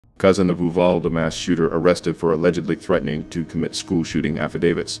cousin of Uvalde mass shooter arrested for allegedly threatening to commit school shooting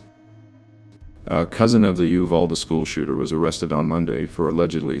affidavits. A cousin of the Uvalde school shooter was arrested on Monday for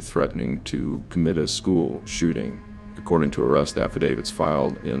allegedly threatening to commit a school shooting, according to arrest affidavits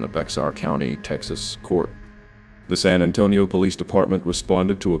filed in a Bexar County, Texas court. The San Antonio Police Department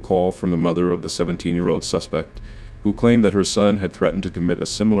responded to a call from the mother of the 17-year-old suspect, who claimed that her son had threatened to commit a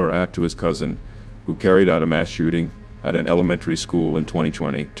similar act to his cousin, who carried out a mass shooting at an elementary school in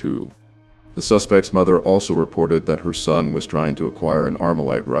 2022. The suspect's mother also reported that her son was trying to acquire an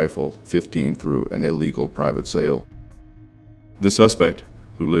Armalite Rifle 15 through an illegal private sale. The suspect,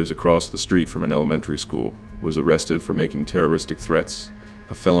 who lives across the street from an elementary school, was arrested for making terroristic threats,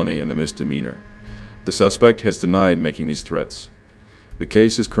 a felony and a misdemeanor. The suspect has denied making these threats. The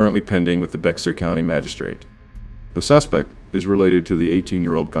case is currently pending with the Bexar County magistrate. The suspect is related to the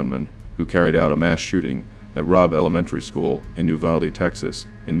 18-year-old gunman who carried out a mass shooting at Robb Elementary School in Uvalde, Texas,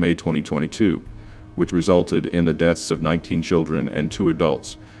 in May 2022, which resulted in the deaths of 19 children and 2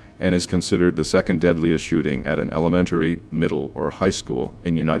 adults, and is considered the second deadliest shooting at an elementary, middle, or high school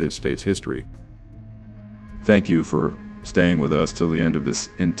in United States history. Thank you for staying with us till the end of this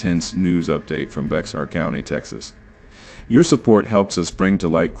intense news update from Bexar County, Texas. Your support helps us bring to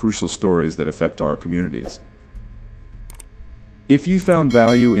light crucial stories that affect our communities. If you found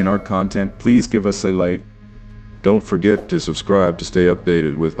value in our content, please give us a like. Don't forget to subscribe to stay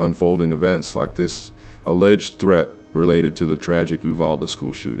updated with unfolding events like this alleged threat related to the tragic Uvalde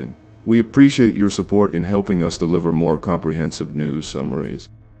school shooting. We appreciate your support in helping us deliver more comprehensive news summaries.